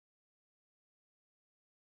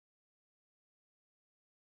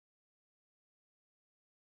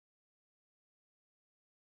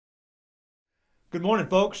Good morning,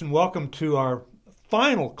 folks, and welcome to our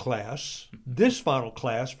final class, this final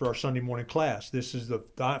class for our Sunday morning class. This is the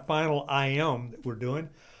final I Am that we're doing.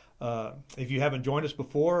 If you haven't joined us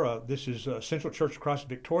before, this is Central Church of Christ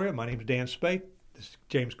Victoria. My name is Dan Spate. This is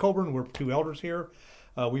James Colburn. We're two elders here.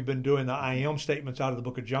 We've been doing the I Am statements out of the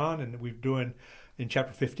book of John, and we're doing, in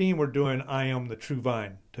chapter 15, we're doing I Am the True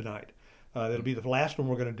Vine tonight. That'll be the last one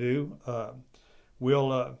we're going to do.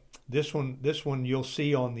 This one you'll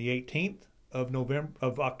see on the 18th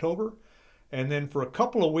of October, and then for a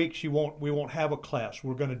couple of weeks we won't have a class.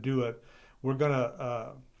 We're going to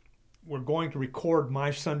record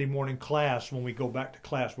my Sunday morning class when we go back to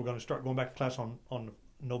class. We're going to start going back to class on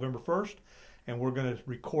November 1st, and we're going to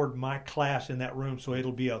record my class in that room. So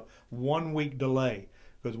it'll be a 1 week delay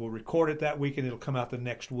because we'll record it that week and it'll come out the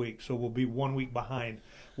next week. So we'll be 1 week behind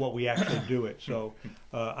what we actually do it. So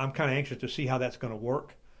I'm kind of anxious to see how that's going to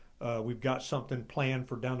work. We've got something planned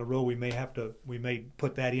for down the road. We may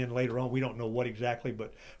put that in later on. We don't know what exactly,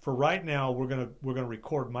 but for right now, we're gonna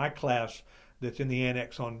record my class that's in the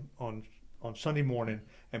annex on Sunday morning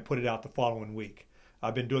and put it out the following week.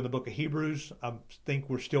 I've been doing the book of Hebrews. I think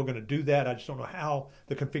we're still going to do that. I just don't know how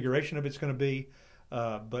the configuration of it's going to be,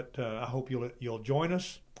 but I hope you'll join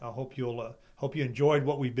us. I hope you enjoyed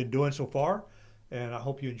what we've been doing so far, and I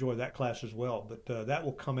hope you enjoy that class as well. But that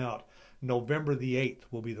will come out. November the 8th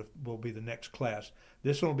will be the next class.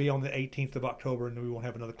 This one will be on the 18th of October, and we won't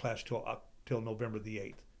have another class till November the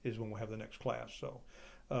 8th is when we'll have the next class. So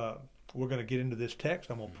we're going to get into this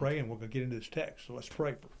text. I'm going to pray, and we're going to get into this text. So let's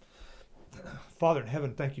pray. Father in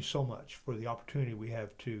heaven, thank you so much for the opportunity we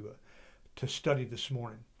have to study this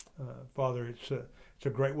morning. Father, it's a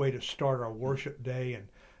great way to start our worship day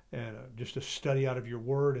and just to study out of your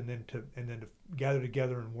word and then to gather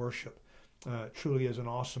together and worship. Truly is an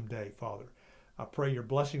awesome day, Father. I pray your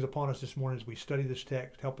blessings upon us this morning as we study this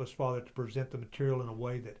text. Help us, Father, to present the material in a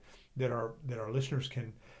way that our listeners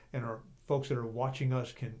can, and our folks that are watching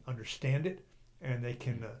us can understand it, and they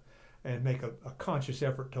can and make a conscious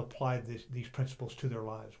effort to apply these principles to their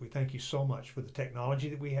lives. We thank you so much for the technology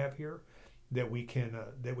that we have here, that we can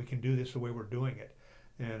do this the way we're doing it,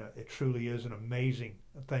 and it truly is an amazing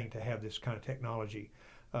thing to have this kind of technology.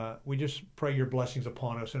 We just pray your blessings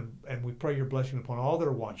upon us, and we pray your blessing upon all that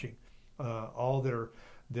are watching, all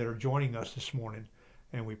that are joining us this morning,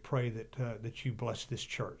 and we pray that you bless this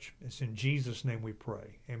church. It's in Jesus' name we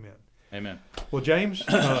pray. Amen. Amen. Well, James,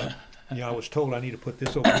 I was told I need to put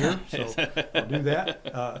this over here, so I'll do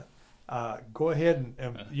that. Go ahead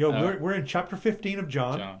and we're in chapter 15 of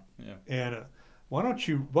John. Yeah. And why don't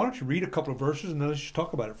you read a couple of verses and then let's just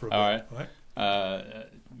talk about it for a bit. All right.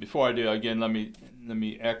 Before I do, again, let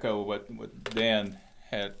me echo what Dan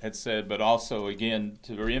had said, but also, again,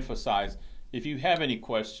 to reemphasize, if you have any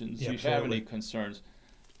questions, Yeah, you have any concerns,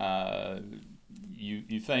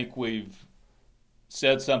 you think we've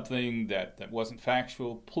said something that wasn't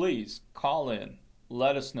factual, please call in.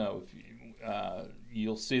 Let us know.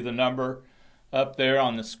 You'll see the number up there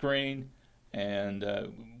on the screen, and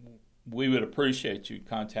we would appreciate you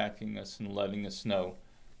contacting us and letting us know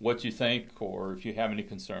what you think, or if you have any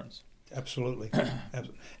concerns. Absolutely.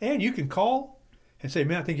 And you can call and say,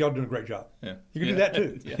 "Man, I think y'all are doing a great job." Yeah. You can do that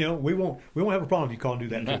too. Yeah. We won't have a problem if you call and do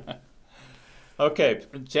that too. Okay,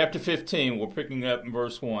 chapter 15, we're picking up in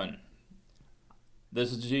verse 1.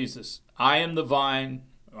 This is Jesus. I am the vine,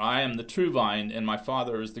 I am the true vine, and my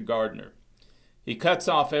Father is the gardener. He cuts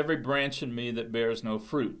off every branch in me that bears no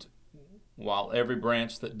fruit, while every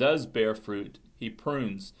branch that does bear fruit he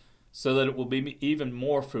prunes, so that it will be even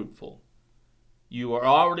more fruitful. You are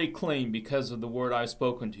already clean because of the word I have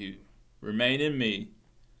spoken to you. Remain in me.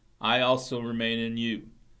 I also remain in you.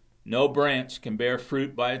 No branch can bear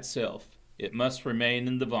fruit by itself. It must remain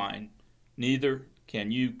in the vine. Neither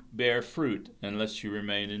can you bear fruit unless you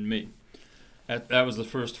remain in me. That was the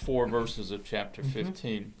first 4 verses of chapter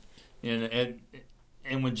 15. And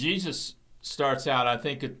when Jesus starts out, I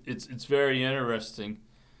think it's very interesting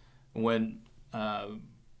when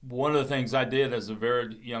one of the things I did as a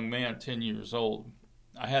very young man, 10 years old,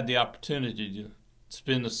 I had the opportunity to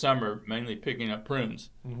spend the summer mainly picking up prunes.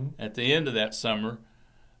 Mm-hmm. At the end of that summer,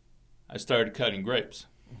 I started cutting grapes.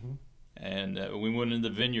 Mm-hmm. And we went into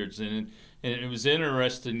the vineyards, and it was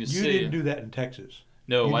interesting to see. You didn't do that in Texas.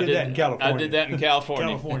 No, I did that in California. I did that in California.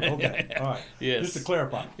 California, okay. All right. Yes. Just to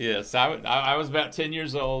clarify. Yes, I was about 10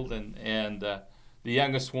 years old, and the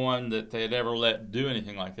youngest one that they had ever let do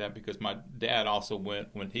anything like that, because my dad also went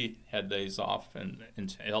when he had days off and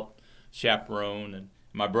helped chaperone, and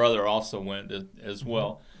my brother also went as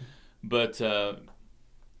well. But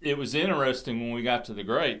it was interesting when we got to the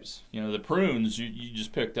grapes. You know, the prunes you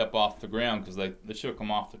just picked up off the ground because they shook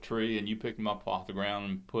them off the tree, and you picked them up off the ground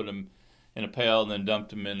and put them in a pail and then dumped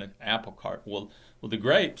them in an apple cart. Well, the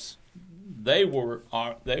grapes, they were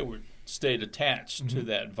stayed attached to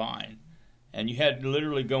that vine, and you had to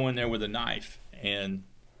literally go in there with a knife and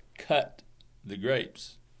cut the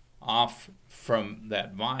grapes off from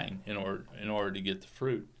that vine in order to get the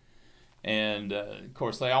fruit. And of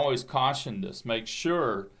course, they always cautioned us: make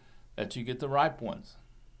sure that you get the ripe ones.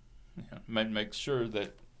 You know, make sure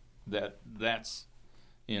that's that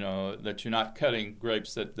you're not cutting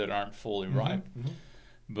grapes that aren't fully ripe.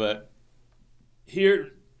 But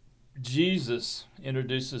here, Jesus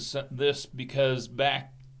introduces this because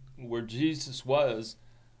back where Jesus was,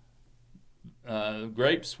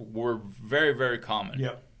 grapes were very, very common.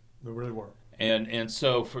 Yeah, they really were. And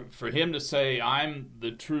so for him to say, I'm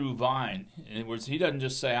the true vine, in other words, he doesn't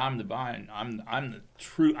just say I'm the vine, I'm the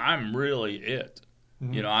true, I'm really it.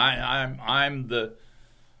 You know, I'm the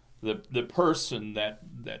person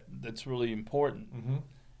that's really important.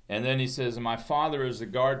 And then he says, my Father is the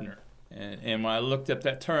gardener. And when I looked up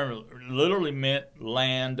that term, it literally meant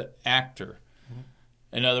land actor.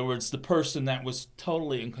 In other words, the person that was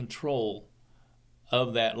totally in control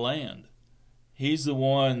of that land. He's the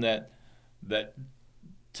one that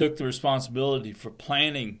took the responsibility for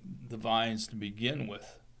planting the vines to begin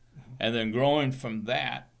with. And then growing from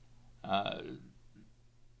that,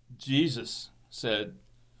 Jesus said,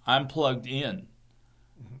 I'm plugged in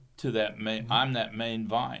to that main, I'm that main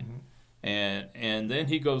vine. And then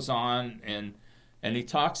he goes on and he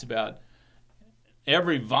talks about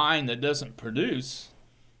every vine that doesn't produce,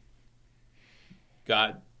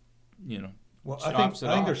 God, Well, I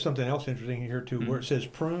think there's something else interesting here too, where it says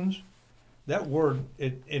prunes. That word,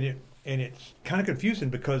 it's kind of confusing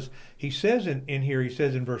because he says in here, he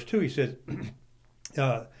says in verse 2, he says,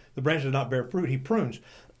 the branches do not bear fruit, he prunes,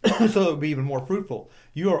 so it will be even more fruitful.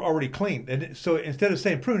 You are already clean. And so instead of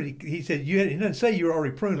saying prune, he said, he doesn't say you're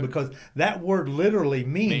already pruned, because that word literally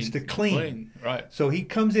means to clean. Right. So he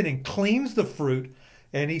comes in and cleans the fruit,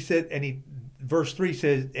 and he said, verse 3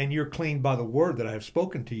 says, and you're clean by the word that I have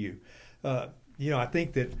spoken to you. I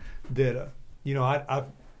think that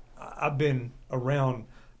I've been around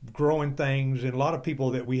growing things, and a lot of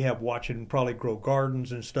people that we have watching probably grow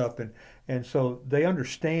gardens and stuff, and so they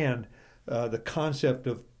understand the concept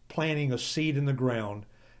of planting a seed in the ground,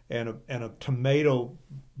 and a tomato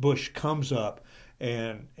bush comes up,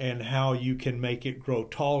 and how you can make it grow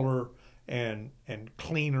taller and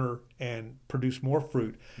cleaner and produce more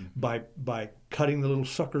fruit by cutting the little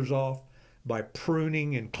suckers off, by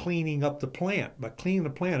pruning and cleaning up the plant. By cleaning the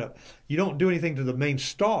plant up, you don't do anything to the main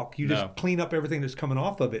stalk. You just clean up everything that's coming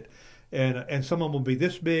off of it. And some of them will be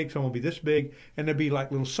this big, some will be this big, and they'll be like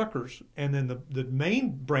little suckers. And then the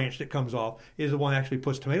main branch that comes off is the one that actually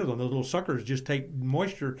puts tomatoes on. Those little suckers just take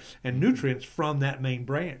moisture and nutrients from that main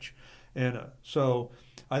branch. And so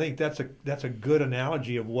I think that's a good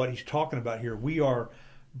analogy of what he's talking about here. We are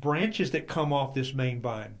branches that come off this main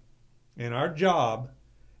vine, and our job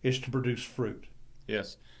is to produce fruit.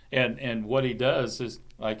 Yes, and what he does is,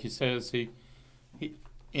 like he says, he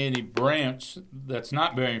any branch that's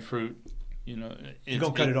not bearing fruit, he's going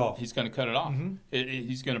to cut it off. He's going to cut it off.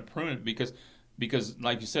 He's going to prune it because,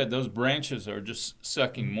 like you said, those branches are just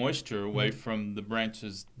sucking moisture away from the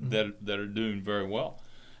branches that are doing very well,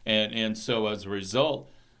 and so as a result,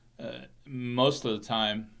 most of the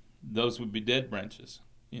time, those would be dead branches.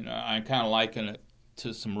 I kind of liken it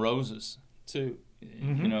to some roses too.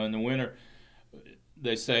 In the winter,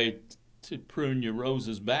 they say to prune your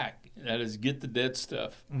roses back. That is, get the dead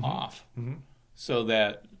stuff off, so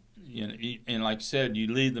that and like you said,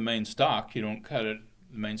 you leave the main stalk. You don't cut the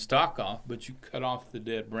main stalk off, but you cut off the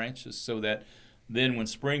dead branches, so that then when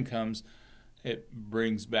spring comes, it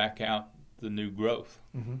brings back out the new growth.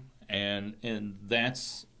 And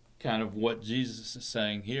that's kind of what Jesus is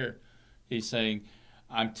saying here. He's saying,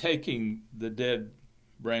 I'm taking the dead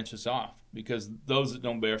branches off, because those that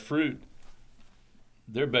don't bear fruit,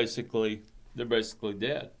 they're basically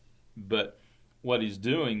dead. But what he's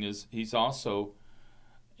doing is he's also,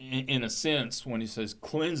 in a sense, when he says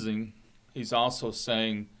cleansing, he's also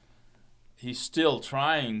saying he's still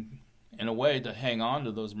trying, in a way, to hang on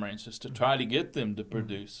to those branches, to try to get them to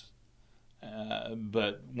produce.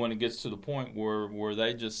 But when it gets to the point where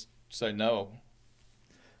they just say no,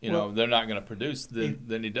 they're not going to produce,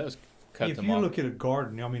 then he does cut them off. If you look at a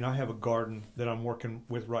garden, I have a garden that I'm working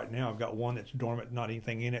with right now. I've got one that's dormant, not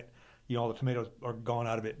anything in it. All the tomatoes are gone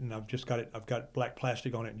out of it, and I've got black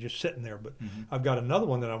plastic on it and just sitting there. But I've got another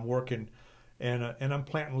one that I'm working, and I'm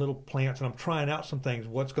planting little plants, and I'm trying out some things,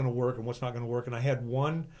 what's going to work and what's not going to work. And I had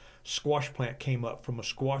one squash plant came up from a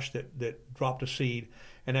squash that dropped a seed,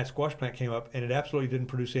 and that squash plant came up, and it absolutely didn't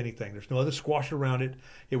produce anything. There's no other squash around it.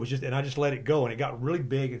 It was just, and I just let it go, and it got really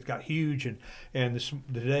big. It got huge, and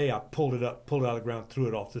today I pulled it out of the ground, threw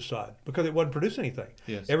it off the side because it wasn't producing anything.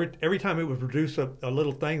 Yes. Every time it would produce a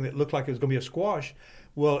little thing that looked like it was going to be a squash,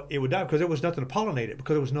 well, it would die because there was nothing to pollinate it,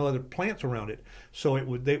 because there was no other plants around it. So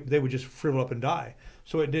they would just shrivel up and die.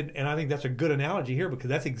 So it did, and I think that's a good analogy here, because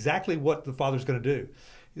that's exactly what the Father's going to do.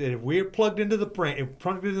 That if we're plugged into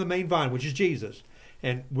the main vine, which is Jesus,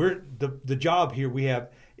 and we're the job here we have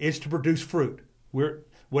is to produce fruit.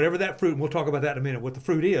 Whatever that fruit, and we'll talk about that in a minute, what the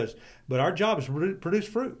fruit is. But our job is to produce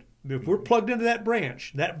fruit. If we're plugged into that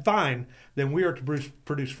branch, that vine, then we are to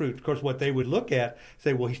produce fruit. Of course, what they would look at,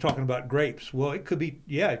 say, well, he's talking about grapes. Well, it could be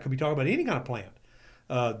talking about any kind of plant.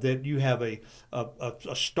 That you have a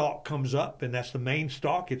stalk comes up, and that's the main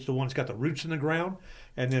stalk. It's the one that's got the roots in the ground,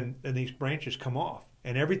 and these branches come off.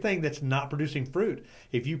 And everything that's not producing fruit,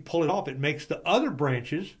 if you pull it off, it makes the other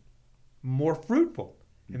branches more fruitful.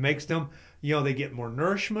 It makes them, they get more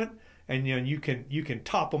nourishment, and you can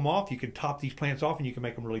top them off. You can top these plants off, and you can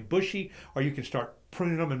make them really bushy, or you can start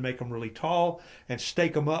pruning them and make them really tall and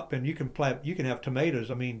stake them up, and you can have tomatoes.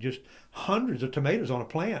 I mean, just hundreds of tomatoes on a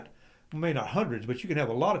plant. Maybe not hundreds, but you can have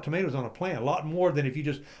a lot of tomatoes on a plant, a lot more than if you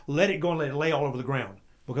just let it go and let it lay all over the ground,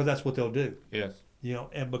 because that's what they'll do. Yes.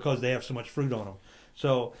 And because they have so much fruit on them.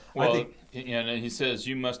 So well, I think, and he says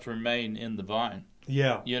you must remain in the vine.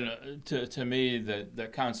 Yeah. To me,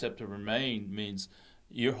 that concept of remain means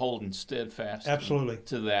you're holding steadfast absolutely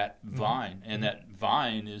to that vine, mm-hmm. and that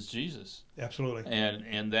vine is Jesus. Absolutely.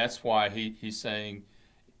 And that's why he's saying,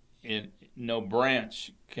 no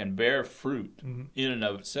branch can bear fruit mm-hmm. in and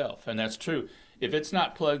of itself, and that's true. If it's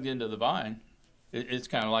not plugged into the vine, it's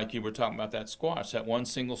kind of like you were talking about that squash. That one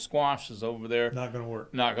single squash is over there. Not going to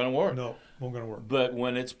work. Not going to work. No, won't going to work. But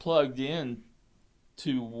when it's plugged in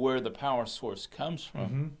to where the power source comes from,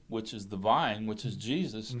 mm-hmm. which is the vine, which is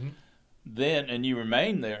Jesus, mm-hmm. then, and you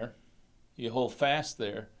remain there, you hold fast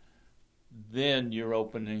there, then you're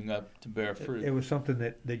opening up to bear fruit. It was something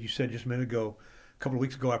that you said just a minute ago. A couple of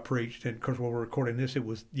weeks ago I preached, and of course while we're recording this, it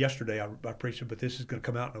was yesterday I preached it, but this is going to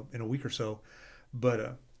come out in a week or so.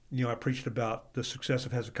 But I preached about the success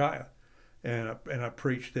of Hezekiah, and I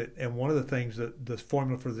preached that. And one of the things that the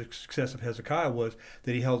formula for the success of Hezekiah was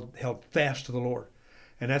that he held fast to the Lord.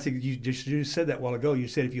 And that's, you just said that a while ago. You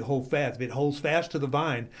said if you hold fast, if it holds fast to the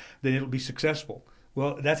vine, then it'll be successful.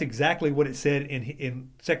 Well, that's exactly what it said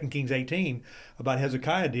in 2 Kings 18 about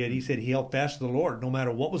Hezekiah did. He said he held fast to the Lord. No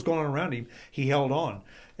matter what was going on around him, he held on.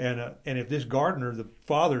 And if this gardener, the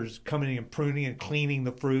Father's coming in and pruning and cleaning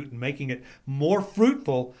the fruit and making it more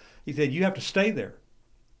fruitful, he said you have to stay there,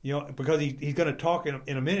 because he's going to talk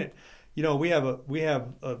in a minute. We have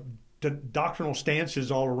doctrinal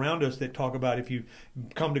stances all around us that talk about if you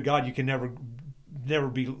come to God, you can never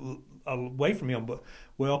be away from Him. But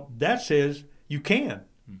that says you can.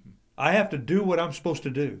 Mm-hmm. I have to do what I'm supposed to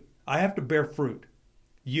do. I have to bear fruit.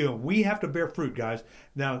 We have to bear fruit, guys.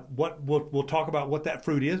 Now, we'll talk about what that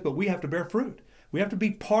fruit is, but we have to bear fruit. We have to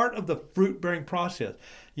be part of the fruit-bearing process.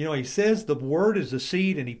 He says the word is the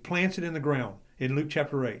seed, and he plants it in the ground in Luke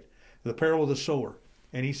chapter 8, the parable of the sower.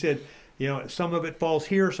 And he said, some of it falls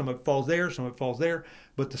here, some of it falls there, some of it falls there.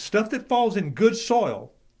 But the stuff that falls in good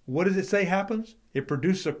soil, what does it say happens? It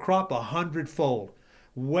produces a crop 100-fold,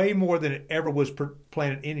 way more than it ever was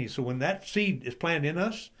planted in you. So when that seed is planted in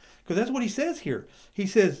us, because that's what he says here. He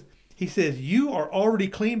says, you are already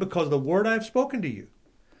clean because of the word I have spoken to you.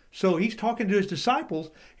 So he's talking to his disciples,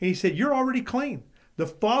 and he said, you're already clean. The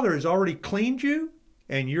Father has already cleaned you,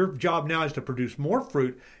 and your job now is to produce more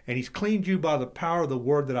fruit, and he's cleaned you by the power of the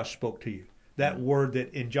word that I spoke to you. That word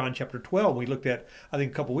that in John chapter 12 we looked at, I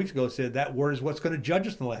think a couple of weeks ago, said that word is what's going to judge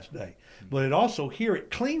us in the last day. But it also here,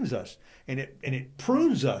 it cleans us, and it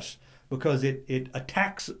prunes us, because it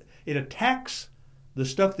attacks the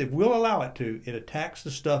stuff that we'll allow it to. It attacks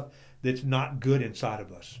the stuff that's not good inside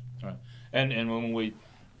of us. Right. And when we,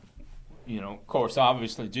 of course,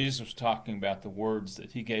 obviously Jesus was talking about the words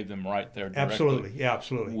that he gave them right there directly. Absolutely. Yeah,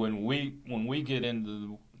 absolutely. When we get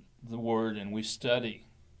into the word and we study,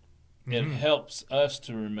 mm-hmm. it helps us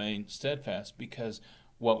to remain steadfast, because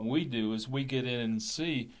what we do is we get in and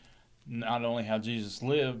see not only how Jesus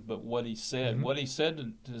lived, but what he said, mm-hmm. what he said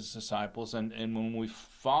to his disciples, and when we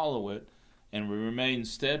follow it and we remain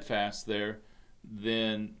steadfast there,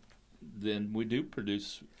 then we do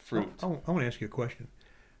produce fruit. I want to ask you a question.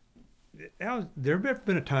 Has there ever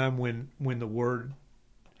been a time when the Word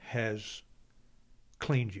has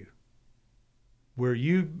cleaned you? where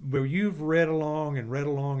you've read along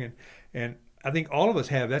and I think all of us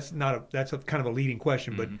have. That's a kind of a leading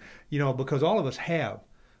question, but because all of us have,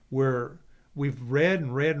 where we've read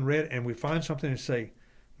and read and read, and we find something and say,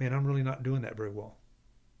 man, I'm really not doing that very well.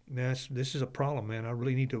 This is a problem, man. I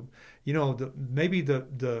really need to, maybe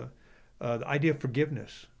the idea of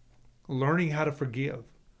forgiveness, learning how to forgive,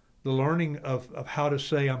 the learning of how to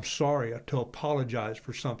say I'm sorry, to apologize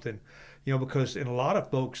for something, because in a lot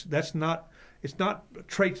of folks, it's not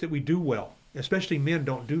traits that we do well. Especially men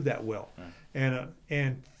don't do that well, right.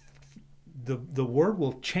 And the Word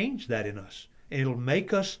will change that in us, and it'll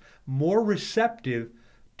make us more receptive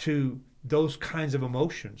to those kinds of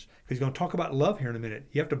emotions. Because he's going to talk about love here in a minute.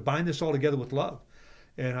 You have to bind this all together with love,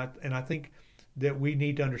 and I think that we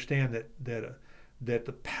need to understand that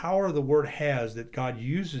the power the Word has, that God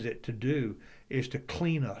uses it to do, is to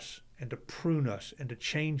clean us and to prune us and to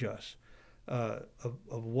change us of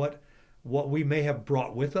what we may have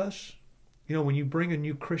brought with us. When you bring a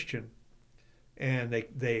new Christian and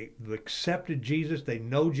they've accepted Jesus, they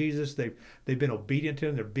know Jesus, they've been obedient to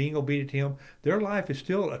him, they're being obedient to him, their life is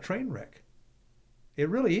still a train wreck. It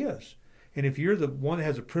really is. And if you're the one that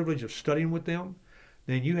has the privilege of studying with them,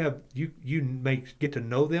 then you may get to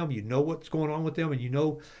know them, you know what's going on with them,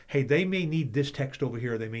 and hey, they may need this text over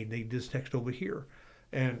here, they may need this text over here.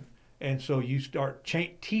 And so you start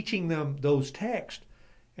teaching them those texts,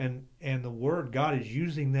 and the Word, God is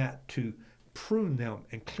using that to prune them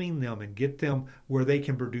and clean them and get them where they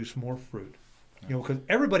can produce more fruit. Because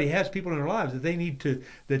everybody has people in their lives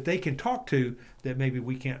that they can talk to that maybe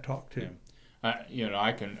we can't talk to. Yeah.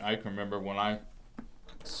 I can remember when I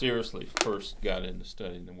seriously first got into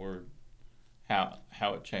studying the Word, how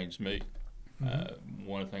it changed me. Mm-hmm.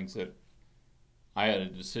 One of the things that I had a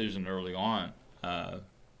decision early on.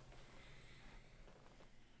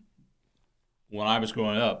 When I was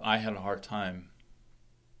growing up, I had a hard time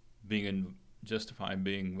justifying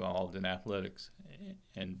being involved in athletics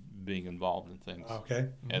and being involved in things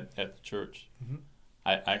at the church. Mm-hmm.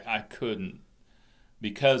 I couldn't,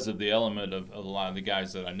 because of the element of a lot of the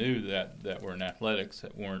guys that I knew that were in athletics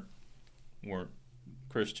that weren't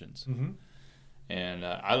Christians. Mm-hmm. And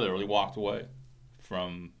I literally walked away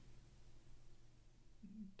from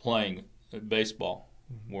playing baseball,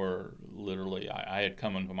 mm-hmm. where literally I had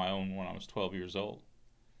come into my own when I was 12 years old.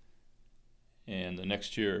 And the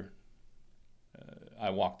next year, I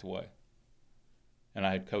walked away, and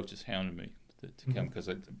I had coaches hounding me to come because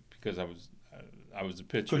I was a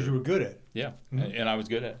pitcher. Because you were good at it. Yeah, mm-hmm. and I was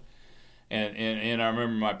good at it. And I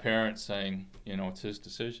remember my parents saying, it's his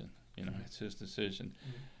decision. It's his decision.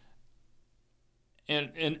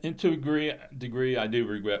 Mm-hmm. And to a degree, I do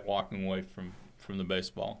regret walking away from the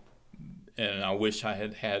baseball, and I wish I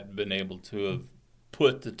had been able to have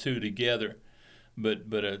put the two together, but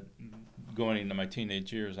going into my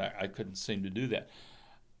teenage years, I couldn't seem to do that.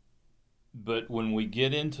 But when we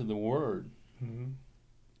get into the Word, mm-hmm.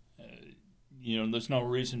 There's no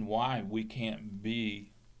reason why we can't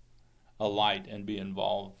be a light and be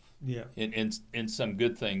involved in some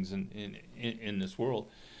good things in this world.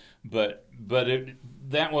 But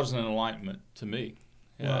that wasn't an enlightenment to me.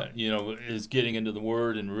 Right. Is getting into the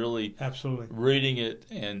Word and really absolutely reading it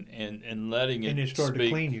and letting it and it started speak.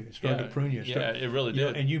 To clean you. It started to prune you. It really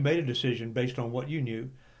did. And you made a decision based on what you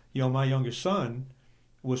knew. My youngest son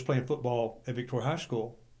was playing football at Victoria High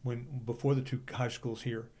School before the two high schools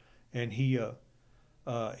here, and he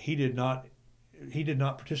did not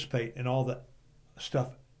participate in all the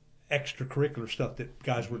stuff, extracurricular stuff that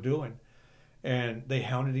guys were doing, and they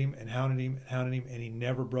hounded him, and he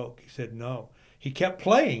never broke. He said no. He kept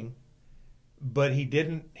playing, but he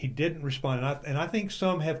didn't respond. And I think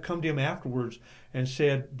some have come to him afterwards and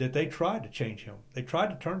said that they tried to change him. They tried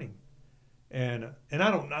to turn him. And I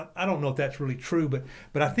don't know if that's really true, but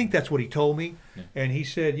I think that's what he told me. Yeah. And he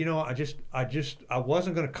said, I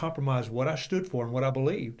wasn't going to compromise what I stood for and what I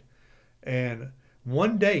believed. And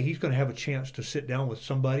one day he's going to have a chance to sit down with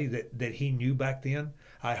somebody that he knew back then,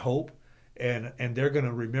 I hope. And they're going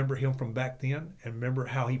to remember him from back then and remember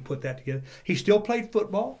how he put that together. He still played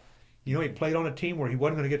football. He played on a team where he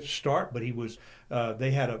wasn't going to get to start, but he was.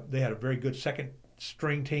 They had a very good second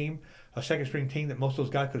string team that most of those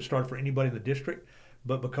guys could have started for anybody in the district.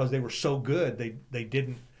 But because they were so good, he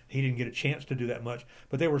didn't get a chance to do that much.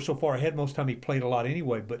 But they were so far ahead most of the time he played a lot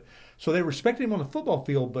anyway. But so they respected him on the football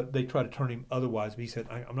field, but they tried to turn him otherwise. But he said,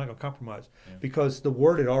 I'm not going to compromise because the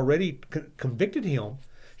Word had already convicted him.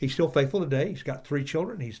 He's still faithful today. He's got 3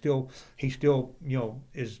 children. He still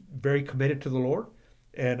is very committed to the Lord,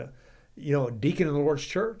 and a deacon in the Lord's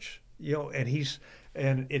church.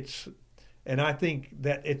 And I think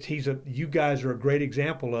that you guys are a great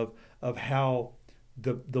example of how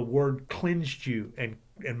the word cleansed you and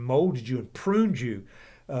molded you and pruned you,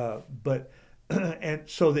 but and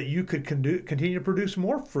so that you could continue to produce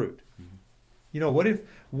more fruit. You know, what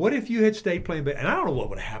if you had stayed playing bass? And I don't know what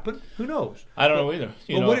would have happened. Who knows? I don't know either.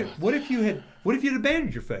 What if you'd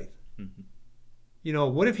abandoned your faith? Mm-hmm. You know,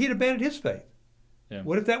 what if he'd abandoned his faith? Yeah.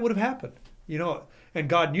 What if that would have happened? You know, and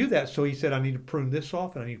God knew that, so he said, I need to prune this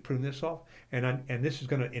off, and I need to prune this off, and this is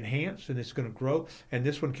going to enhance, and it's going to grow, and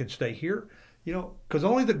this one can stay here. You know, because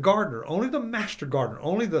only the gardener, only the master gardener,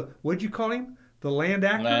 only what'd you call him? The land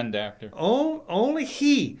actor? Land actor. Only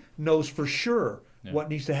he knows for sure what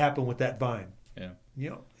needs to happen with that vine. Yeah. You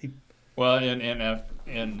know, well,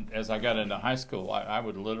 and as I got into high school, I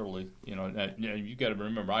would literally, you got to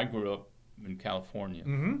remember, I grew up in California,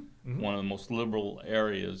 one of the most liberal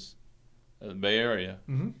areas of the Bay Area,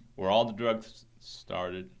 where all the drugs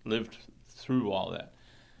started, lived through all that.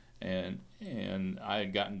 And I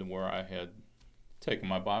had gotten to where I had taken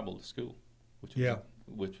my Bible to school,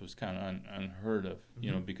 which was kind of unheard of,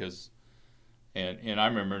 you know, because, and I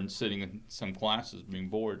remember sitting in some classes being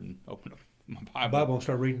bored and opening up my Bible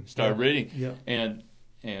and start reading. Yeah. And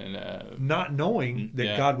not knowing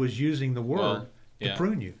that God was using the word to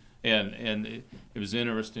prune you. And it was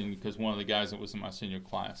interesting because one of the guys that was in my senior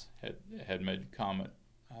class had made a comment.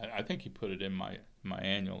 I think he put it in my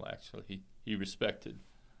annual, actually. He respected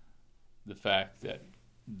the fact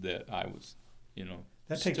that I was, you know,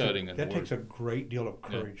 studying the Word. That takes a great deal of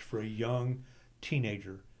courage for a young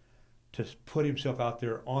teenager to put himself out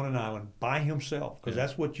there on an island by himself, because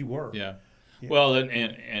that's what you were. Yeah. Well,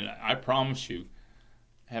 and I promise you,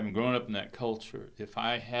 having grown up in that culture, if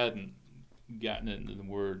I hadn't gotten into the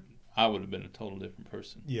Word, I would have been a total different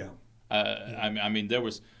person. Yeah. I mean, there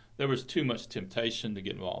was too much temptation to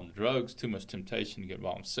get involved in drugs, too much temptation to get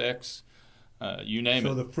involved in sex, you name it.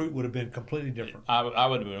 So the fruit would have been completely different. I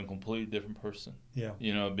would have been a completely different person. Yeah.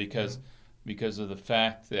 You know, because of the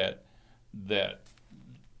fact that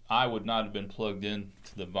I would not have been plugged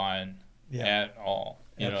into the vine at all.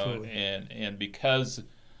 You Absolutely. know, and because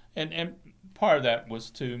and part of that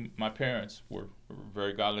was my parents were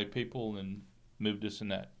very godly people and moved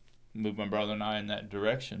my brother and I in that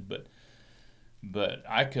direction, but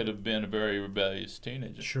I could have been a very rebellious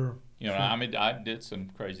teenager. Sure. You know, I mean, I did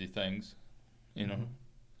some crazy things, you know.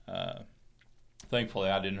 Thankfully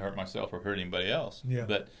I didn't hurt myself or hurt anybody else. Yeah.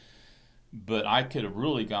 But I could have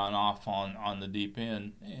really gone off on the deep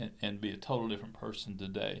end and be a total different person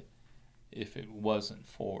today if it wasn't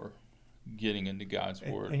for getting into God's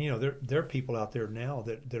Word. And you know, there are people out there now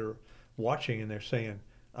that are watching and they're saying,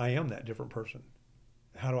 I am that different person.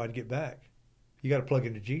 How do I get back? You got to plug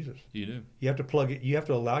into Jesus. You do. You have to plug it. You have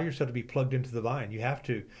to allow yourself to be plugged into the vine. You have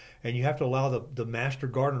to, and you have to allow the master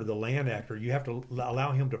gardener, the land actor. You have to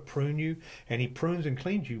allow him to prune you, and he prunes and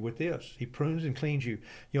cleans you with this. He prunes and cleans you.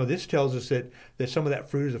 You know, this tells us that some of that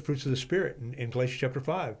fruit is the fruits of the Spirit in Galatians chapter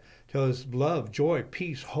 5. Tells us love, joy,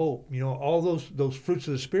 peace, hope. You know, all those fruits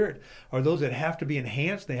of the Spirit are those that have to be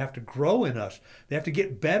enhanced. They have to grow in us. They have to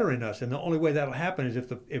get better in us. And the only way that'll happen is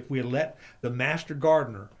if we let the master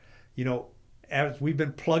gardener, you know, as we've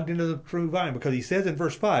been plugged into the true vine, because he says in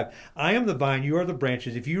verse 5, I am the vine, you are the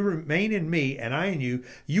branches. If you remain in me and I in you,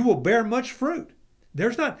 you will bear much fruit.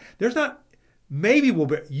 There's not maybe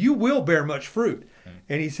you will bear much fruit.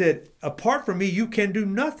 And he said, apart from me, you can do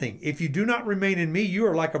nothing. If you do not remain in me, you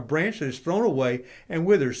are like a branch that is thrown away and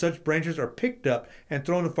withers. Such branches are picked up and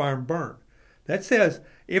thrown in the fire and burned. That says,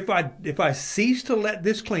 if I cease to let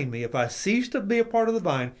this clean me, if I cease to be a part of the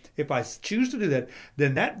vine, if I choose to do that,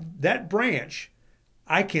 then that branch,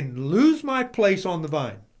 I can lose my place on the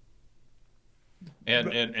vine.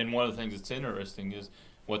 And one of the things that's interesting is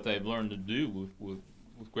what they've learned to do with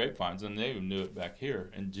grapevines, and they even knew it back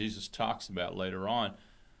here, and Jesus talks about later on,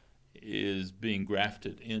 is being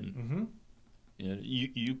grafted in. Mm-hmm. You know,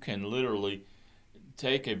 you can literally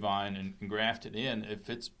take a vine and graft it in if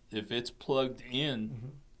it's plugged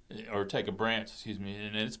in, or take a branch,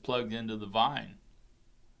 and it's plugged into the vine,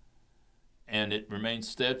 and it remains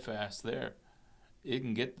steadfast there. It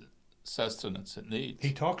can get the sustenance it needs.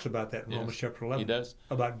 He talks about that in Romans chapter 11. He does.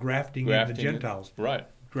 About grafting in the Gentiles. Right.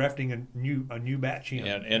 Grafting a new batch in.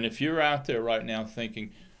 And if you're out there right now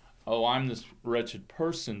thinking, oh, I'm this wretched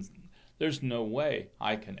person, there's no way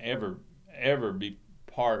I can ever be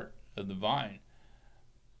part of the vine.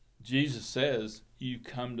 Jesus says, you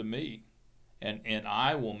come to me, and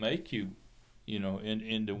I will make you, you know,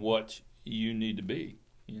 into what you need to be.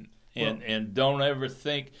 And don't ever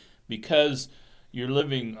think, because you're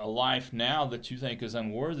living a life now that you think is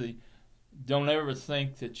unworthy, don't ever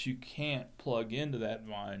think that you can't plug into that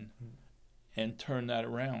vine and turn that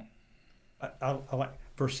around. I like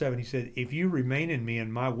verse 7, he said, if you remain in me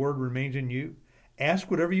and my word remains in you,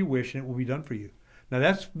 ask whatever you wish and it will be done for you. Now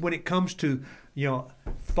that's when it comes to,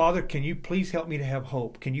 Father, can you please help me to have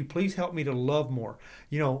hope? Can you please help me to love more?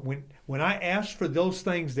 When I ask for those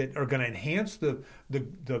things that are going to enhance the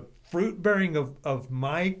fruit bearing of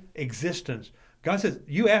my existence, God says,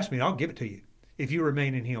 you ask me, I'll give it to you if you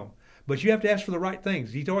remain in him. But you have to ask for the right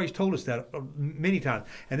things. He's always told us that many times.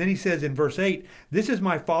 And then he says in verse 8, this is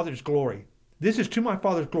my Father's glory. This is to my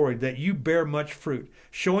Father's glory that you bear much fruit,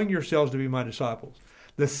 showing yourselves to be my disciples.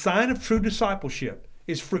 The sign of true discipleship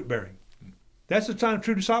is fruit bearing. That's the sign of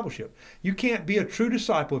true discipleship. You can't be a true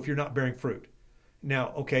disciple if you're not bearing fruit.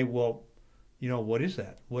 Now, okay, well, what is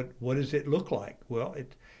that? What does it look like? Well,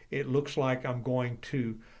 it looks like I'm going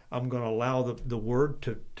to allow the word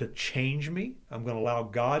to change me. I'm going to allow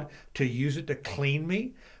God to use it to clean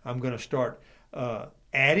me. I'm going to start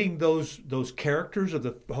adding those characters of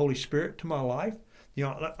the Holy Spirit to my life.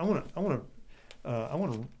 I want to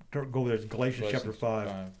go there. Galatians chapter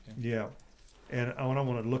 5. Yeah. And I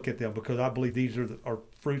want to look at them because I believe these are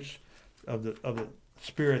fruits of the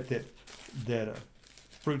Spirit that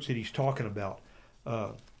fruits that he's talking about.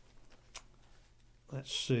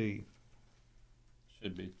 Let's see.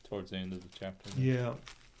 Should be towards the end of the chapter. Yeah.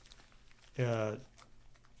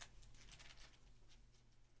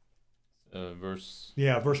 Verse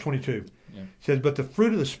 22. Yeah. It says, but the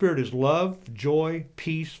fruit of the Spirit is love, joy,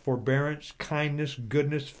 peace, forbearance, kindness,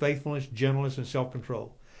 goodness, faithfulness, gentleness, and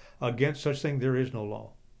self-control. Against such thing there is no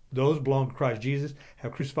law. Those belong to Christ Jesus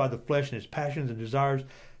have crucified the flesh and its passions and desires.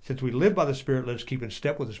 Since we live by the Spirit, let us keep in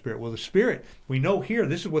step with the Spirit. Well, the Spirit, we know here,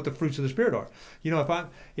 this is what the fruits of the Spirit are.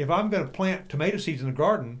 If I'm going to plant tomato seeds in the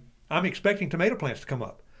garden, I'm expecting tomato plants to come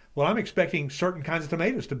up. Well, I'm expecting certain kinds of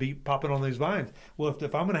tomatoes to be popping on these vines. Well,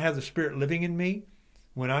 if I'm going to have the Spirit living in me,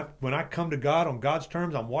 when I come to God on God's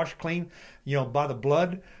terms, I'm washed clean, by the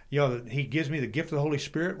blood. He gives me the gift of the Holy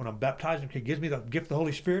Spirit. When I'm baptized, he gives me the gift of the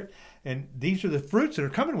Holy Spirit. And these are the fruits that are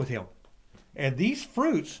coming with him. And these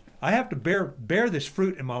fruits, I have to bear this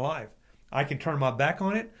fruit in my life. I can turn my back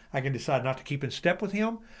on it. I can decide not to keep in step with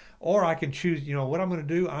him, or I can choose. What I'm going to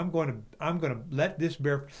do. I'm going to let this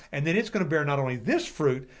bear, and then it's going to bear not only this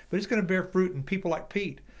fruit, but it's going to bear fruit in people like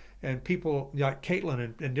Pete and people like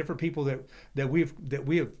Caitlin and different people that we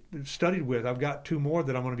have studied with. I've got 2 more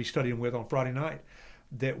that I'm going to be studying with on Friday night.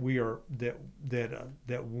 That want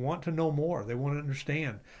to know more. They want to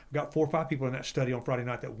understand. I've got 4 or 5 people in that study on Friday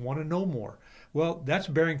night that want to know more. Well, that's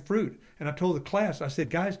bearing fruit. And I told the class, I said,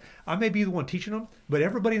 guys, I may be the one teaching them, but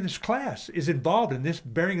everybody in this class is involved in this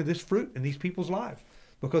bearing of this fruit in these people's lives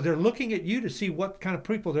because they're looking at you to see what kind of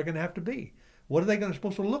people they're going to have to be. What are they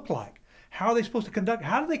supposed to look like? How are they supposed to conduct?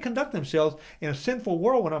 How do they conduct themselves in a sinful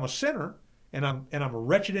world when I'm a sinner and I'm a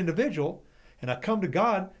wretched individual and I come to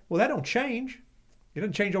God? Well, that don't change. It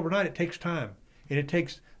doesn't change overnight. It takes time, and it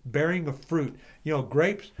takes bearing of fruit.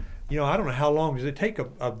 Grapes. I don't know how long does it take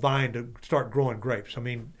a vine to start growing grapes. I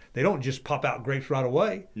mean, they don't just pop out grapes right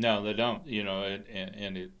away. No, they don't.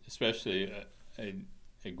 Especially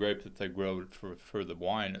a grape that they grow for the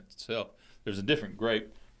wine itself. There's a different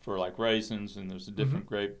grape for like raisins, and there's a different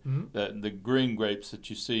grape. The green grapes that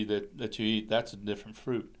you see that you eat, that's a different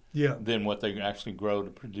fruit. Yeah. Than what they actually grow to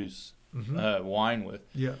produce wine with.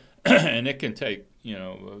 Yeah. And it can take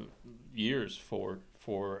years for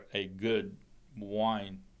a good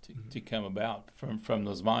wine to come about from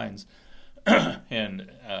those vines.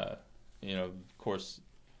 And of course,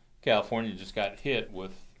 California just got hit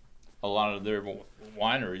with a lot of their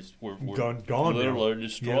wineries were gone literally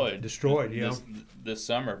now. destroyed. Yeah. This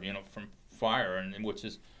summer, from fire, and which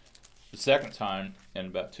is the second time in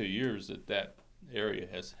about 2 years that area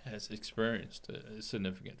has experienced a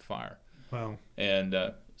significant fire. Wow. And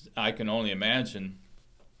I can only imagine,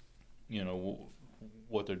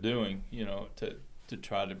 what they're doing, to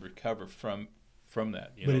try to recover from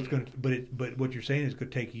that. But what you're saying is going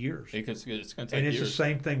to take years. It's going to take years. And it's the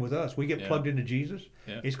same thing with us. We get plugged into Jesus.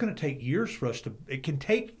 Yeah. It's going to take years for us to. It can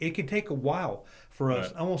take a while for us.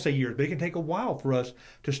 Right. I won't say years, but it can take a while for us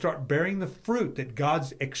to start bearing the fruit that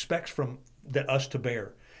God expects from us to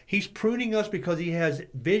bear. He's pruning us because he has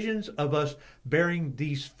visions of us bearing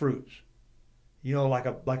these fruits. Like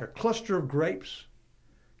a cluster of grapes.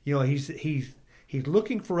 He's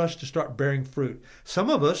looking for us to start bearing fruit. Some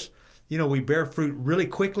of us, we bear fruit really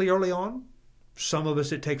quickly early on. Some of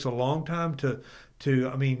us, it takes a long time to.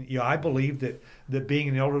 I believe that being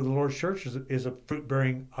an elder of the Lord's church is a fruit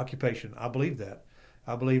bearing occupation. I believe that.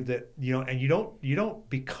 And you don't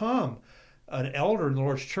become an elder in the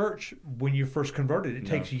Lord's church when you're first converted. It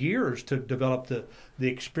takes years to develop the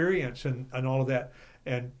experience and all of that,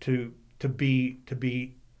 and to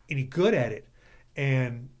be any good at it.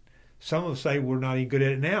 And some of us say we're not even good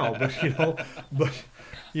at it now, but but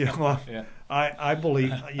Yeah. I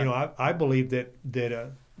believe I believe that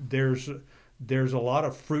there's a lot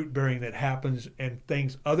of fruit bearing that happens, and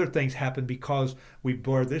other things happen because we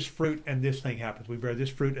bear this fruit and this thing happens. We bear this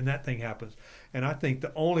fruit and that thing happens. And I think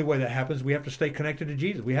the only way that happens, we have to stay connected to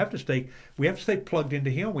Jesus. We have to stay plugged into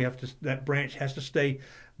Him. That branch has to stay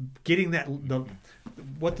getting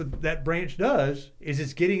that branch does is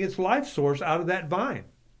it's getting its life source out of that vine.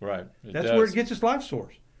 Right. That's where it gets its life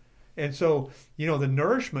source. And so, the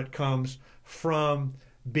nourishment comes from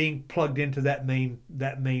being plugged into that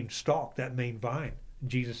main stalk, that main vine.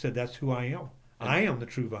 Jesus said, "That's who I am. I am the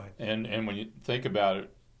true vine." And when you think about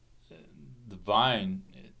it, the vine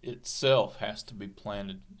itself has to be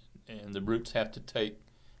planted, and the roots have to take.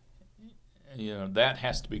 That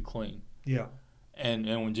has to be clean. Yeah. And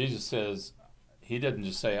when Jesus says, He doesn't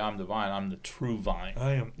just say, "I'm the vine. I'm the true vine."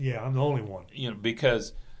 I am. Yeah, I'm the only one.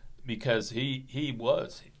 Because he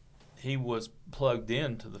was plugged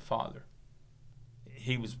into the Father.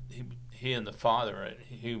 He and the Father.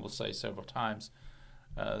 He will say several times,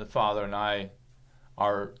 the Father and I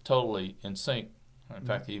are totally in sync. In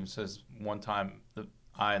fact, he even says one time,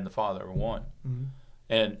 I and the Father are one.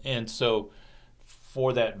 Mm-hmm. And so,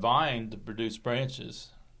 for that vine to produce branches,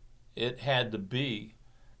 it had to be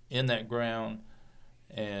in that ground,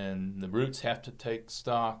 and the roots have to take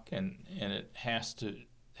stock, and it has to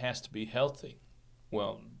be healthy.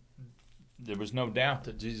 Well, there was no doubt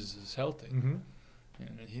that Jesus is healthy. Mm-hmm.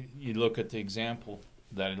 You look at the example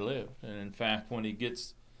that He lived, and in fact, when He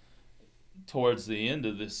gets towards the end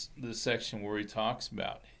of this section where He talks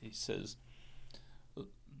about, He says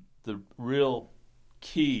the real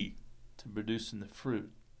key to producing the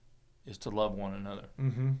fruit is to love one another.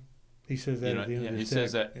 Mm-hmm. He says that at the end of He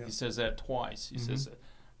says that. Yeah. He says that twice. He says,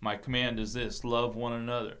 "My command is this: love one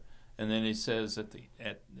another." And then He says,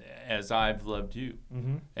 "As I've loved you."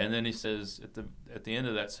 Mm-hmm. And then He says at the end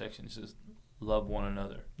of that section, He says, "Love one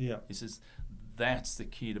another." Yeah. He says that's the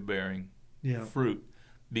key to bearing yeah. fruit,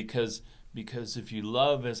 because if you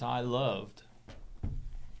love as I loved,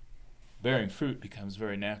 bearing fruit becomes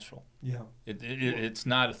very natural. Yeah. It's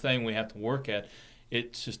not a thing we have to work at.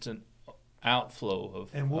 It's just an outflow of.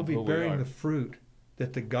 And we'll be bearing the fruit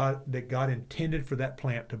that God intended for that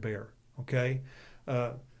plant to bear. Okay.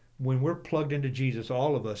 When we're plugged into Jesus,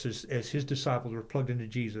 all of us as His disciples are plugged into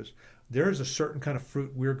Jesus, there is a certain kind of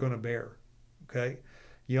fruit we're going to bear. Okay,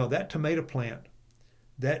 that tomato plant,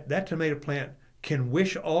 that tomato plant can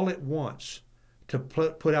wish all it wants to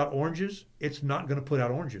put out oranges. It's not going to put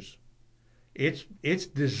out oranges. It's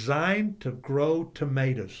designed to grow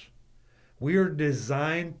tomatoes. We are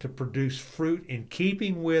designed to produce fruit in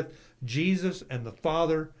keeping with Jesus and the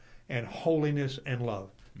Father and holiness and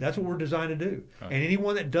love. That's what we're designed to do. Right. And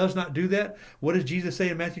anyone that does not do that, what does Jesus say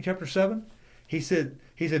in Matthew chapter 7? He said,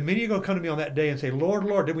 many are going to come to me on that day and say, "Lord,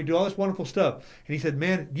 Lord, did we do all this wonderful stuff?" And He said,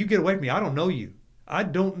 "Man, you get away from me. I don't know you. I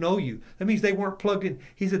don't know you." That means they weren't plugged in.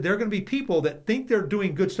 He said, there are going to be people that think they're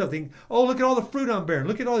doing good stuff. Think, "Oh, look at all the fruit I'm bearing.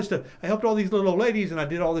 Look at all this stuff. I helped all these little old ladies, and I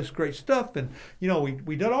did all this great stuff. And,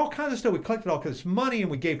 we did all kinds of stuff. We collected all this money, and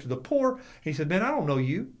we gave to the poor." And He said, "Man, I don't know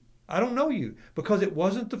you. I don't know you." Because it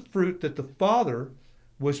wasn't the fruit that the Father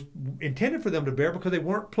was intended for them to bear, because they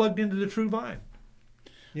weren't plugged into the true vine.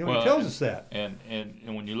 He tells us that. And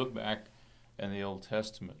when you look back in the Old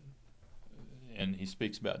Testament, and He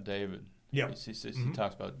speaks about David, yeah, he says He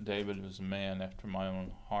talks about David as a man after my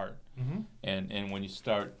own heart. Mm-hmm. And when you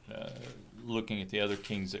start looking at the other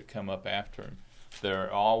kings that come up after him, they're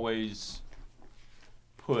always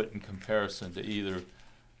put in comparison to either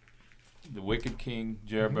the wicked king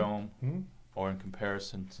Jeroboam or in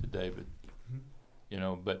comparison to David.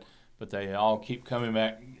 But they all keep coming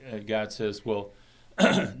back. God says, "Well,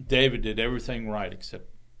 David did everything right except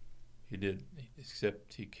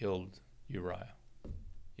he killed Uriah,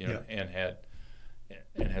 and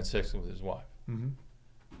had sex with his wife." Mm-hmm.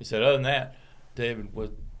 He said, "Other than that, David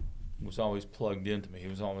was always plugged into me. He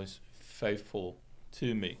was always faithful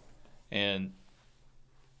to me," and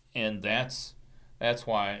that's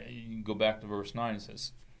why you can go back to verse 9. It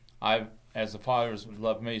says, "As the Father has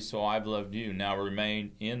loved me, so I've loved you. Now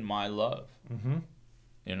remain in my love." Mm-hmm.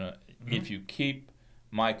 If you keep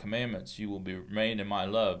my commandments, you will remain in my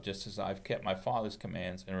love, just as I've kept my Father's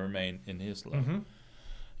commands and remain in His love. Mm-hmm.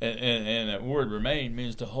 And that word "remain"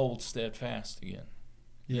 means to hold steadfast again.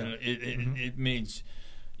 Yeah. It means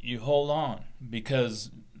you hold on,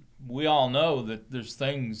 because we all know that there's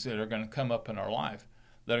things that are going to come up in our life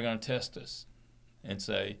that are going to test us and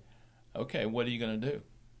say, "Okay, what are you going to do?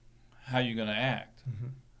 How are you going to act?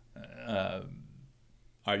 Mm-hmm.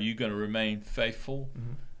 Are you going to remain faithful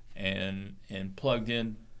and plugged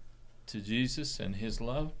in to Jesus and His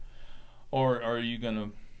love, or are you going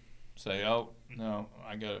to say, "Oh no,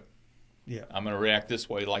 I'm going to react this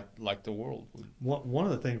way like the world would"? One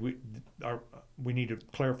of the things we need to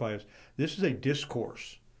clarify is this is a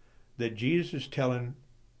discourse that Jesus is telling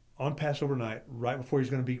on Passover night, right before he's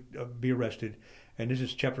going to be arrested, and this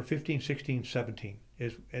is chapter 15, 16, 17.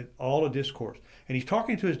 Is all a discourse, and he's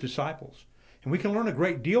talking to his disciples, and we can learn a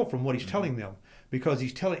great deal from what he's telling them, because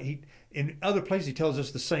in other places he tells us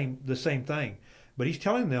the same thing, but he's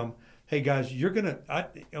telling them, hey guys,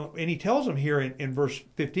 and he tells them here in verse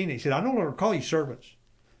 15, he said, I no longer call you servants,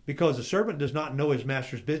 because the servant does not know his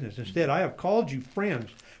master's business. Instead, I have called you friends,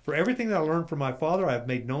 for everything that I learned from my Father I have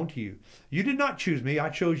made known to you. You did not choose me, I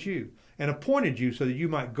chose you, and appointed you so that you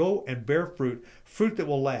might go and bear fruit that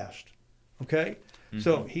will last. Okay? Mm-hmm.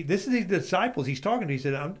 So this is his disciples he's talking to. He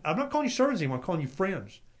said, I'm not calling you servants anymore, I'm calling you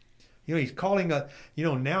friends. He's calling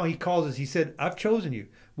now he calls us, he said, I've chosen you.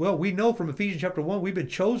 Well, we know from Ephesians chapter 1, we've been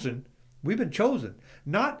chosen. We've been chosen.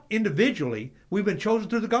 Not individually, we've been chosen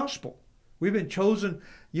through the gospel. We've been chosen,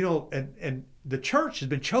 and the church has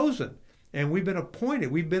been chosen, and we've been appointed.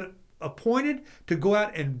 We've been appointed to go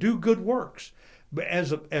out and do good works. But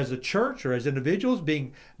as a church or as individuals,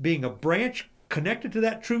 being a branch connected to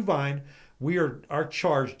that true vine, our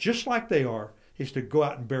charge, just like they are, is to go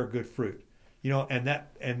out and bear good fruit.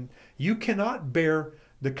 And you cannot bear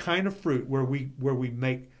the kind of fruit where we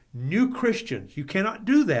make new Christians. You cannot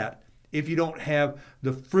do that if you don't have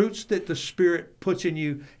the fruits that the Spirit puts in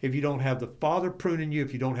you, if you don't have the Father pruning you,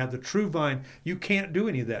 if you don't have the true vine. You can't do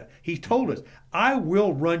any of that. He told us, I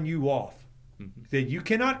will run you off. Mm-hmm. That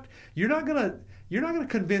you're not gonna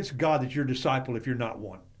convince God that you're a disciple if you're not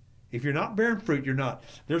one. If you're not bearing fruit, you're not.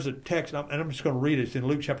 There's a text, and I'm just going to read it. It's in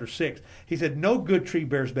Luke chapter 6. He said, no good tree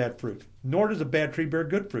bears bad fruit, nor does a bad tree bear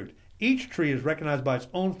good fruit. Each tree is recognized by its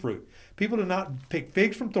own fruit. People do not pick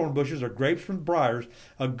figs from thorn bushes or grapes from briars.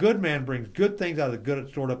 A good man brings good things out of the good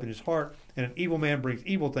stored up in his heart, and an evil man brings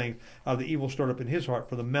evil things out of the evil stored up in his heart,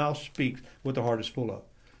 for the mouth speaks what the heart is full of.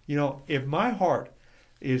 If my heart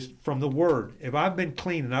is from the Word, if I've been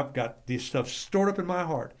clean and I've got this stuff stored up in my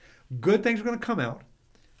heart, good things are going to come out.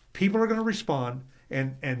 People are going to respond,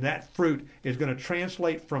 and that fruit is going to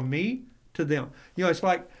translate from me to them. It's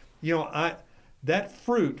like, that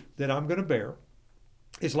fruit that I'm going to bear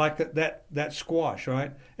is like that squash,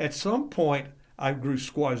 right? At some point, I grew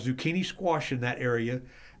zucchini squash in that area,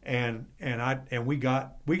 and we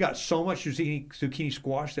got so much zucchini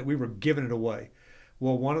squash that we were giving it away.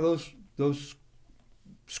 Well, one of those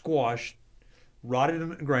squash rotted in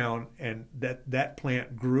the ground, and that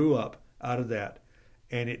plant grew up out of that.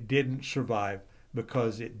 And it didn't survive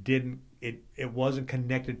because it wasn't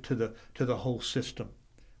connected to the whole system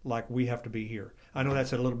like we have to be here. I know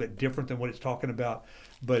that's a little bit different than what it's talking about,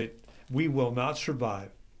 but we will not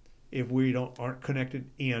survive if we aren't connected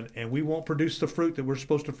in, and we won't produce the fruit that we're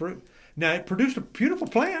supposed to fruit. Now, it produced a beautiful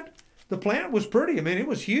plant. The plant was pretty. I mean, it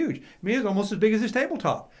was huge. I mean, it was almost as big as this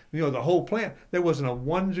tabletop. The whole plant. There wasn't a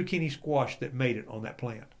one zucchini squash that made it on that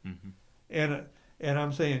plant. Mm-hmm. And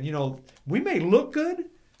I'm saying, we may look good,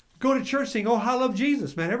 go to church saying, oh, I love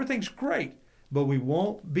Jesus, man, everything's great. But we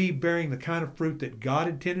won't be bearing the kind of fruit that God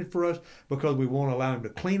intended for us, because we won't allow Him to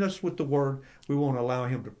clean us with the Word. We won't allow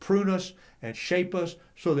Him to prune us and shape us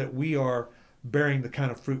so that we are bearing the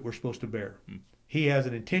kind of fruit we're supposed to bear. Mm-hmm. He has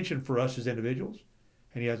an intention for us as individuals,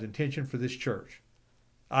 and He has an intention for this church.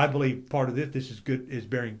 I believe part of this is going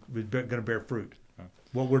to bear fruit,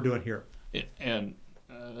 what we're doing here. And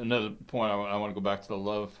another point, I want to go back to the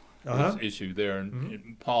love issue there,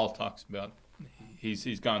 and Paul talks about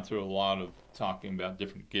he's gone through a lot of talking about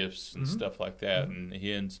different gifts and stuff like that, and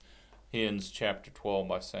he ends chapter 12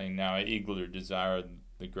 by saying, "Now I eagerly desire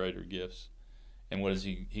the greater gifts." And what does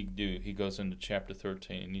he do? He goes into chapter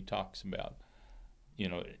 13 and he talks about,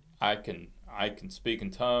 I can speak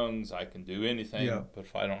in tongues, I can do anything, but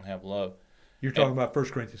if I don't have love. You're talking about 1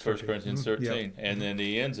 Corinthians 13. 1 Corinthians 13. Yeah. And then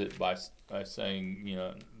he ends it by saying,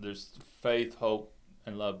 there's faith, hope,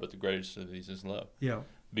 and love, but the greatest of these is love. Yeah.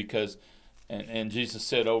 Because, and Jesus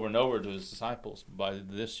said over and over to His disciples, by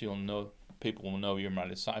this people will know you're my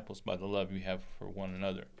disciples, by the love you have for one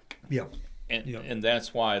another. Yeah. And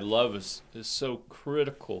that's why love is so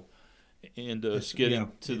critical into us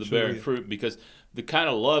getting to the bearing fruit, because the kind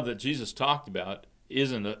of love that Jesus talked about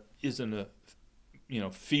isn't a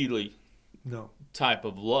feely type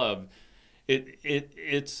of love.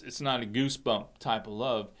 It's not a goosebump type of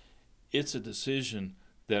love. It's a decision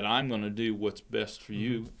that I'm going to do what's best for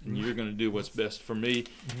you, and you're going to do what's best for me,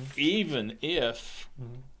 even if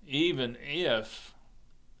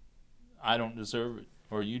I don't deserve it,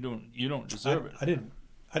 or you don't deserve it.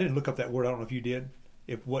 I didn't look up that word. I don't know if you did.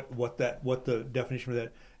 If what the definition of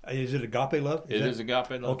that is? It agape love? It is agape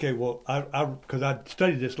love. Okay, well, because I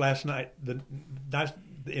studied this last night,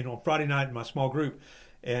 on Friday night in my small group,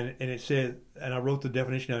 and it said, and I wrote the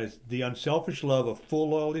definition out. It's the unselfish love of full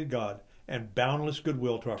loyalty to God and boundless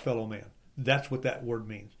goodwill to our fellow man. That's what that word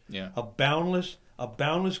means. Yeah. A boundless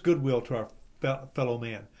goodwill to our fellow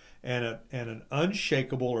man, and an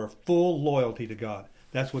unshakable or full loyalty to God.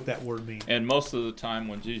 That's what that word means. And most of the time,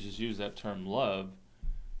 when Jesus used that term love,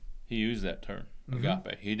 he used that term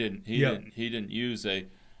agape. He didn't use a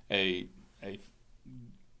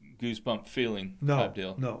goosebump feeling type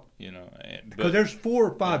deal. No. Because there's 4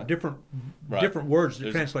 or 5 different words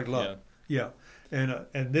that translate love. Yeah.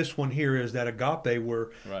 And this one here is that agape,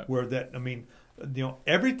 where that, I mean,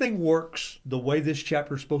 everything works the way this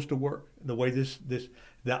chapter is supposed to work. The way the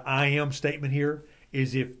I am statement here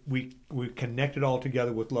is if we connect it all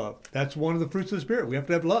together with love. That's one of the fruits of the Spirit. We have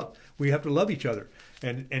to have love. We have to love each other.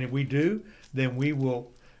 And if we do, then we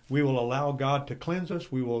will allow God to cleanse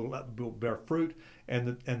us. We will bear fruit,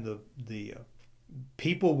 and the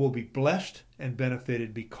people will be blessed and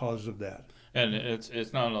benefited because of that. And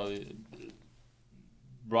it's not only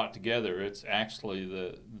brought together; it's actually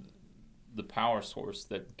the power source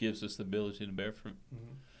that gives us the ability to bear fruit.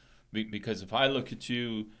 Mm-hmm. Because if I look at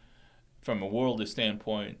you from a worldly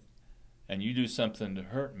standpoint, and you do something to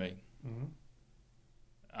hurt me, mm-hmm.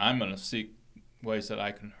 I'm going to seek ways that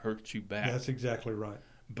I can hurt you back. That's exactly right.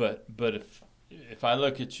 But if I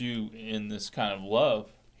look at you in this kind of love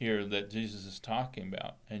here that Jesus is talking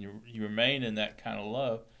about, and you remain in that kind of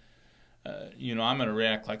love, I'm going to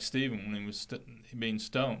react like Stephen when he was being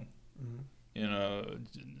stoned. Mm-hmm.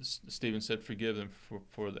 Stephen said, "Forgive them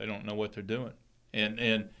for they don't know what they're doing,"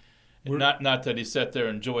 and not that he sat there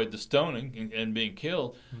and enjoyed the stoning and being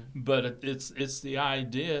killed, mm-hmm. but it's the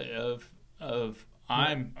idea of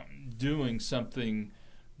I'm doing something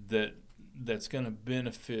that's going to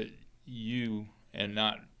benefit you and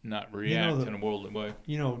not react in a worldly way.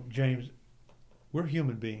 James, we're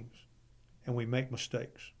human beings, and we make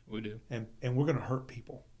mistakes. We do, and we're going to hurt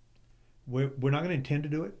people. We're not going to intend to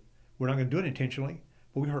do it. We're not going to do it intentionally,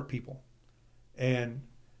 but we hurt people, and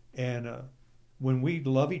when we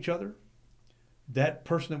love each other, that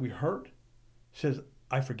person that we hurt says,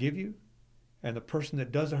 "I forgive you," and the person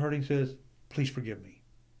that does the hurting says, "Please forgive me."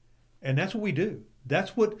 And that's what we do.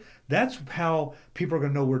 That's how people are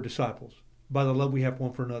going to know we're disciples, by the love we have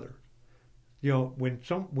one for another.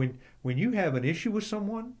 When you have an issue with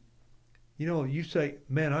someone, you say,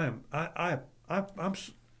 "Man, I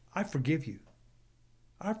forgive you.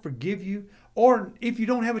 I forgive you." Or if you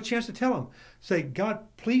don't have a chance to tell them, say, "God,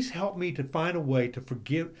 please help me to find a way to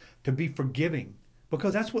forgive, to be forgiving,"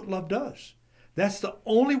 because that's what love does. That's the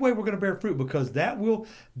only way we're going to bear fruit, because that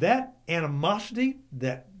animosity,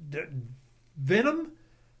 that venom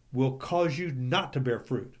will cause you not to bear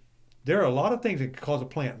fruit. There are a lot of things that can cause a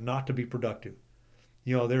plant not to be productive.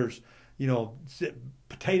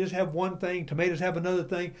 Potatoes have one thing, tomatoes have another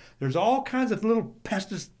thing. There's all kinds of little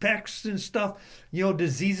pests and stuff,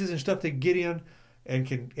 diseases and stuff that get in and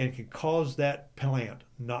can cause that plant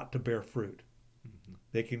not to bear fruit.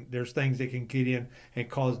 Mm-hmm. There's things that can get in and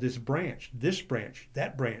cause this branch,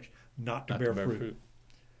 that branch not to bear fruit.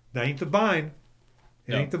 That ain't the vine.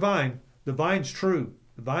 It ain't the vine. The vine's true.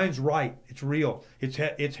 The vine's right. It's real.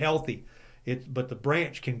 It's healthy. But the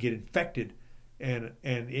branch can get infected, and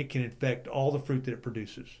it can infect all the fruit that it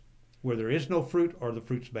produces, where there is no fruit or the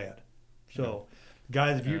fruit's bad. So,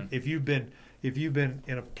 guys, if you've been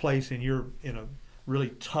in a place and you're in a really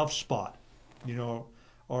tough spot,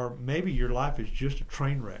 or maybe your life is just a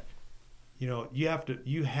train wreck, you have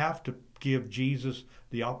to give Jesus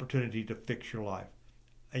the opportunity to fix your life.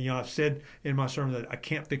 And I've said in my sermon that I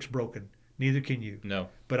can't fix broken. Neither can you. No.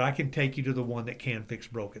 But I can take you to the one that can fix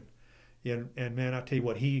broken. And man, I tell you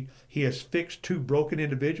what, he has fixed 2 broken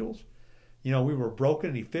individuals. We were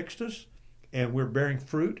broken and he fixed us, and we're bearing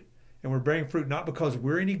fruit. And we're bearing fruit not because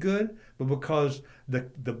we're any good, but because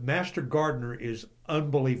the master gardener is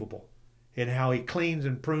unbelievable in how he cleans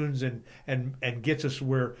and prunes and gets us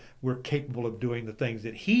where we're capable of doing the things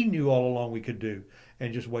that he knew all along we could do,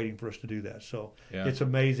 and just waiting for us to do that. So It's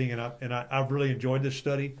amazing, and I've really enjoyed this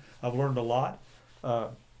study. I've learned a lot.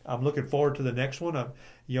 I'm looking forward to the next one.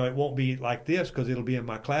 It won't be like this because it'll be in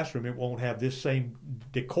my classroom. It won't have this same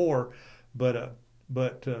decor, but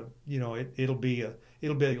it'll be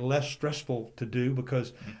less stressful to do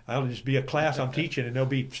because I'll just be a class I'm teaching, and there'll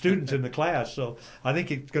be students in the class. So I think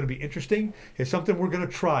it's going to be interesting. It's something we're going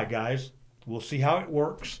to try, guys. We'll see how it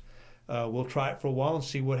works. We'll try it for a while and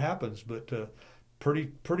see what happens. But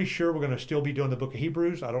pretty sure we're going to still be doing the book of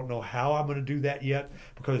Hebrews. I don't know how I'm going to do that yet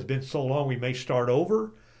because it's been so long. We may start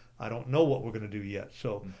over. I don't know what we're going to do yet.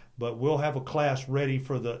 So, but we'll have a class ready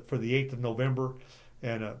for the 8th of November,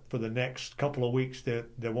 and for the next couple of weeks there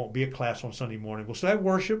won't be a class on Sunday morning. We'll still have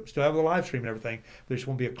worship, still have the live stream and everything. There just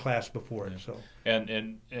won't be a class before it. So,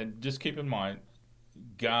 and just keep in mind,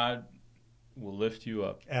 God will lift you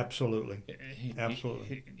up. Absolutely,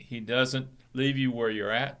 absolutely. He doesn't leave you where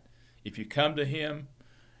you're at. If you come to Him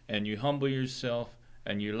and you humble yourself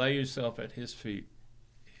and you lay yourself at His feet,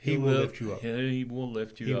 He will lift you up. He will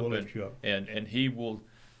lift you up. He will lift you up. And He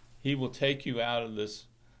will take you out of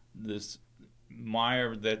this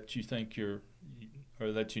mire that you think or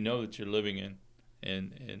that you know that you're living in,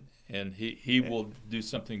 and He will do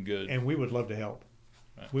something good. And we would love to help.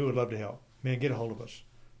 Right. We would love to help. Man, get a hold of us.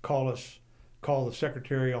 Call us. Call the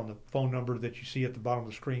secretary on the phone number that you see at the bottom of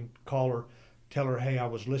the screen. Call her. Tell her, hey, I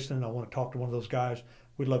was listening. I want to talk to one of those guys.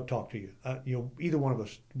 We'd love to talk to you. Either one of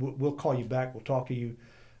us. We'll call you back. We'll talk to you.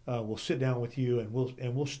 We'll sit down with you, and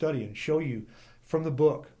we'll study and show you from the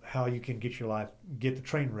book how you can get the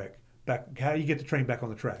train wreck back. How you get the train back on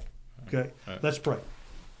the track. Okay, Let's pray.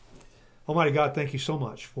 Almighty God, thank you so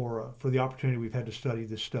much for the opportunity we've had to study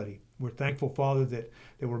this study. We're thankful, Father, that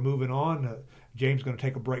we're moving on. James is going to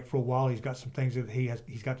take a break for a while. He's got some things that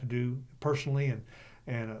he's got to do personally,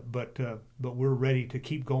 but we're ready to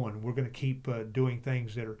keep going. We're going to keep doing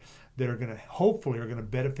things that are going to hopefully are going to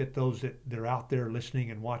benefit those that are out there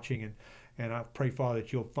listening and watching. And I pray, Father,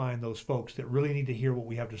 that you'll find those folks that really need to hear what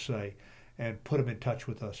we have to say and put them in touch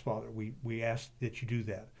with us, Father. We ask that you do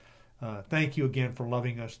that. Thank you again for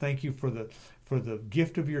loving us. Thank you for the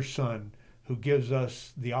gift of your Son, who gives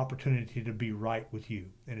us the opportunity to be right with you.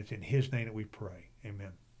 And it's in His name that we pray.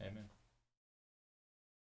 Amen. Amen.